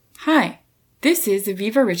Hi, this is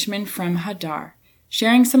Aviva Richman from Hadar,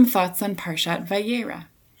 sharing some thoughts on Parshat Vayera.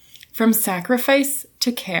 From sacrifice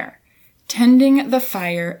to care, tending the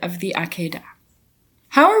fire of the Akeidah.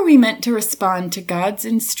 How are we meant to respond to God's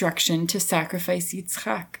instruction to sacrifice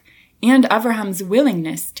Yitzhak and Avraham's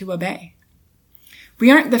willingness to obey?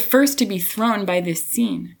 We aren't the first to be thrown by this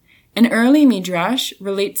scene. An early midrash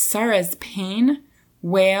relates Sarah's pain,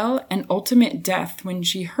 wail, and ultimate death when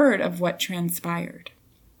she heard of what transpired.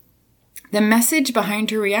 The message behind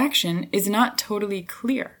her reaction is not totally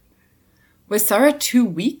clear. Was Sarah too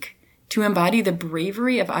weak to embody the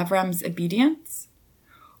bravery of Avraham's obedience?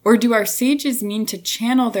 Or do our sages mean to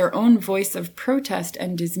channel their own voice of protest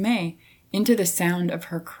and dismay into the sound of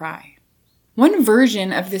her cry? One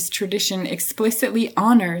version of this tradition explicitly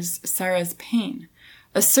honors Sarah's pain,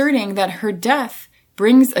 asserting that her death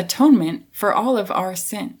brings atonement for all of our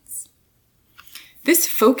sins. This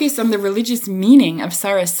focus on the religious meaning of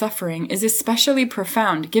Sarah's suffering is especially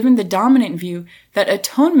profound given the dominant view that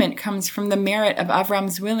atonement comes from the merit of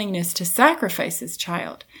Avram's willingness to sacrifice his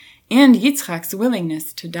child and Yitzchak's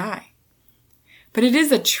willingness to die. But it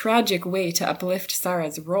is a tragic way to uplift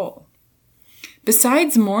Sarah's role.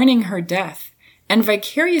 Besides mourning her death and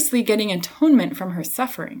vicariously getting atonement from her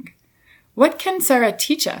suffering, what can Sarah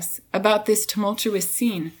teach us about this tumultuous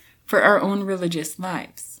scene for our own religious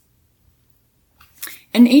lives?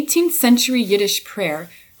 An 18th century Yiddish prayer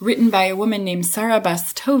written by a woman named Sarah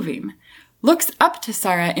Bas Tovim looks up to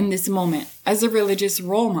Sarah in this moment as a religious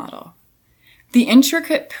role model. The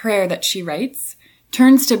intricate prayer that she writes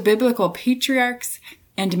turns to biblical patriarchs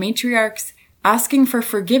and matriarchs asking for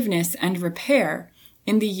forgiveness and repair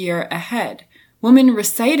in the year ahead. Women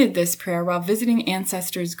recited this prayer while visiting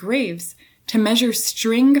ancestors' graves to measure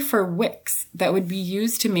string for wicks that would be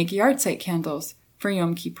used to make yahrzeit candles for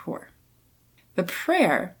Yom Kippur. The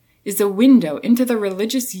prayer is a window into the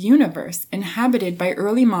religious universe inhabited by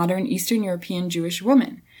early modern Eastern European Jewish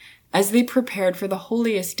women as they prepared for the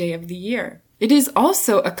holiest day of the year. It is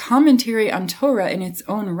also a commentary on Torah in its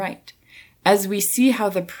own right, as we see how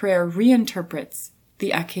the prayer reinterprets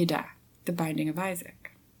the Akeidah, the binding of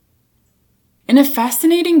Isaac. In a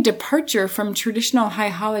fascinating departure from traditional high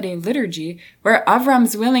holiday liturgy, where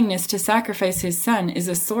Avram's willingness to sacrifice his son is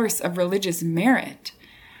a source of religious merit,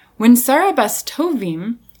 when Sarah Bas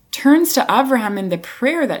Tovim turns to Avraham in the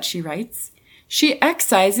prayer that she writes, she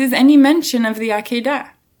excises any mention of the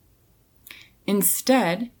Akeidah.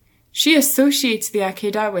 Instead, she associates the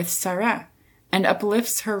Akeidah with Sarah and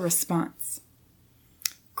uplifts her response.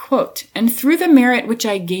 Quote, "And through the merit which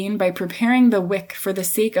I gain by preparing the wick for the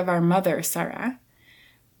sake of our mother, Sarah,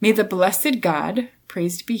 may the blessed God,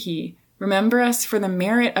 praised be he, remember us for the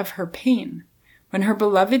merit of her pain, when her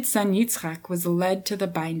beloved son Yitzhak was led to the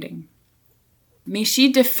binding. May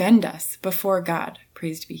she defend us before God,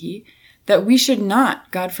 praised be he, that we should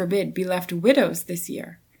not, God forbid, be left widows this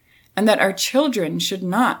year, and that our children should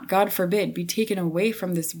not, God forbid, be taken away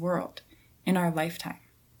from this world in our lifetime."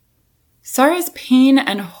 Sarah's pain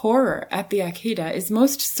and horror at the Akeidah is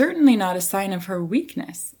most certainly not a sign of her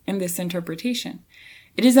weakness in this interpretation.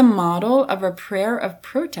 It is a model of a prayer of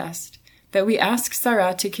protest that we ask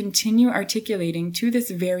Sarah to continue articulating to this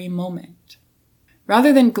very moment.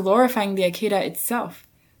 Rather than glorifying the Akeidah itself,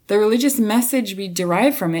 the religious message we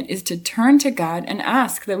derive from it is to turn to God and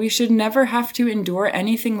ask that we should never have to endure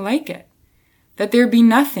anything like it, that there be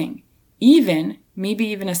nothing, even, maybe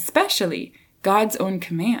even especially, God's own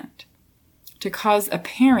command, to cause a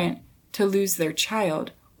parent to lose their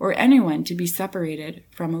child or anyone to be separated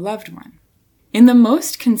from a loved one. In the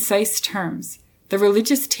most concise terms, the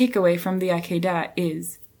religious takeaway from the Akeidah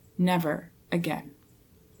is never again.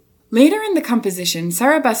 Later in the composition,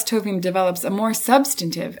 Sarah Bas Tovim develops a more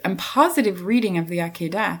substantive and positive reading of the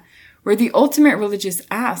Akeidah, where the ultimate religious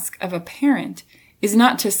ask of a parent is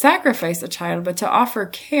not to sacrifice a child, but to offer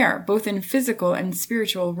care both in physical and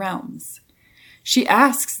spiritual realms. She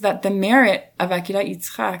asks that the merit of Akeidah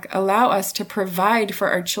Yitzchak allow us to provide for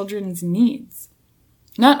our children's needs,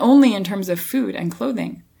 not only in terms of food and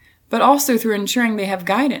clothing, but also through ensuring they have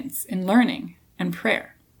guidance in learning and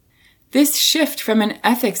prayer. This shift from an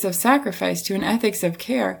ethics of sacrifice to an ethics of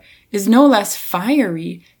care is no less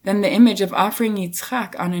fiery than the image of offering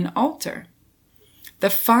Yitzchak on an altar. The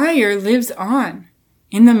fire lives on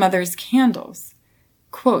in the mother's candles,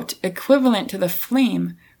 quote, equivalent to the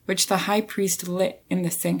flame which the high priest lit in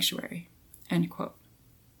the sanctuary, end quote.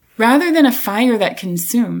 Rather than a fire that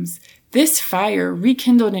consumes, this fire,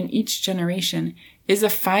 rekindled in each generation, is a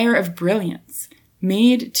fire of brilliance,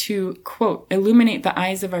 made to, quote, illuminate the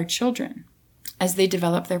eyes of our children as they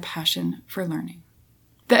develop their passion for learning.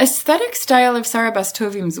 The aesthetic style of Sarah Bas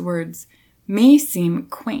Tovim's words may seem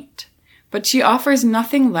quaint, but she offers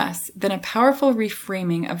nothing less than a powerful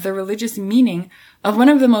reframing of the religious meaning of one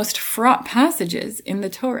of the most fraught passages in the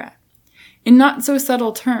Torah. In not so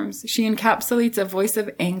subtle terms, she encapsulates a voice of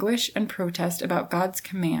anguish and protest about God's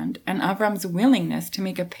command and Avram's willingness to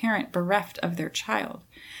make a parent bereft of their child.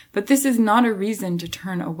 But this is not a reason to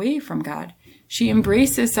turn away from God. She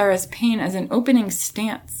embraces Sarah's pain as an opening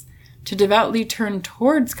stance to devoutly turn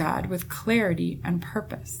towards God with clarity and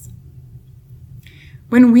purpose.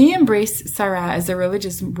 When we embrace Sarah as a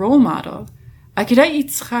religious role model, Akeidah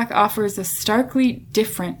Yitzhak offers a starkly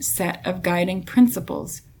different set of guiding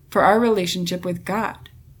principles for our relationship with God.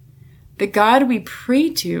 The God we pray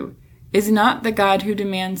to is not the God who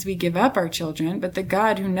demands we give up our children, but the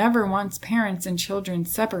God who never wants parents and children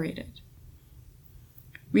separated.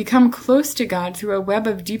 We come close to God through a web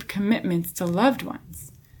of deep commitments to loved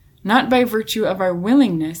ones, not by virtue of our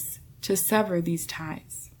willingness to sever these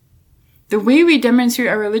ties. The way we demonstrate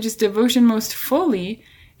our religious devotion most fully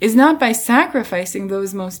is not by sacrificing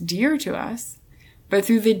those most dear to us, but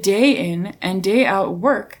through the day in and day out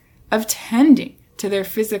work of tending to their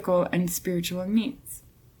physical and spiritual needs.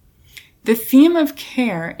 The theme of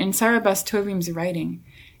care in Sarah Bas Tovim's writing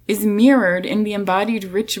is mirrored in the embodied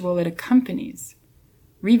ritual it accompanies,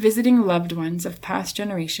 revisiting loved ones of past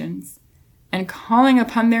generations and calling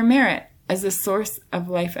upon their merit as a source of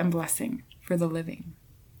life and blessing for the living.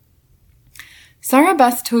 Sarah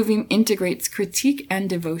Bas Tovim integrates critique and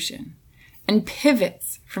devotion, and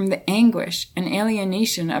pivots from the anguish and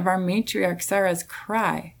alienation of our matriarch Sarah's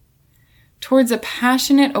cry towards a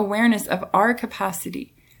passionate awareness of our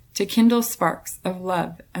capacity to kindle sparks of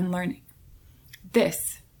love and learning.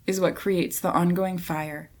 This is what creates the ongoing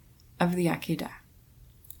fire of the Akeidah.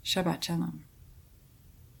 Shabbat Shalom.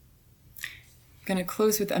 I'm going to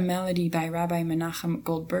close with a melody by Rabbi Menachem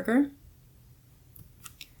Goldberger.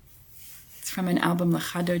 It's from an album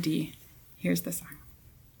L'Chadodi. Here's the song.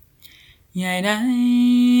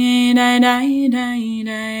 Yai-dai, dai-dai,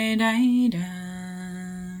 dai-dai, dai-dai.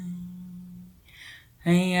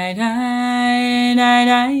 Yai-dai,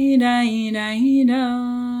 dai-dai, dai-dai, do.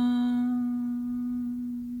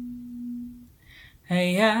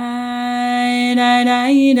 Yai-dai,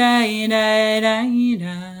 dai-dai, dai-dai,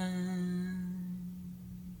 da.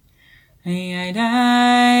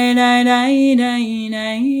 Yai-dai, dai-dai,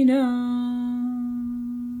 dai-dai, do.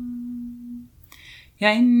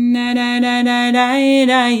 Yai-na da da da da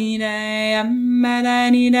da da, amma da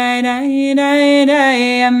di da da da da,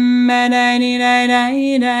 amma da di da da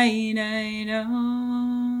da da do.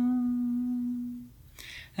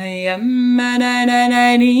 Amma da da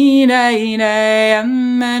da di da da,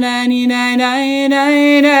 amma da di da da da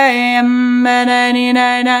da, amma da di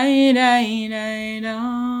da da da da do.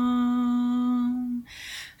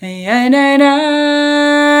 Ya da da,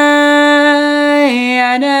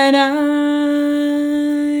 ya da da.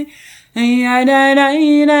 Ya da da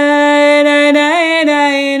da da da da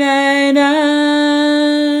da da.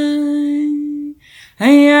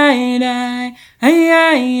 Ay da, ay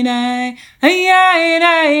da, ay da da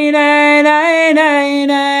da da da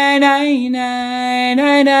da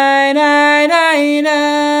da da da da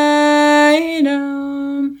da.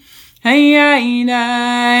 Ay da,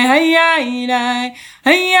 ay da,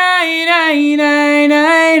 ay da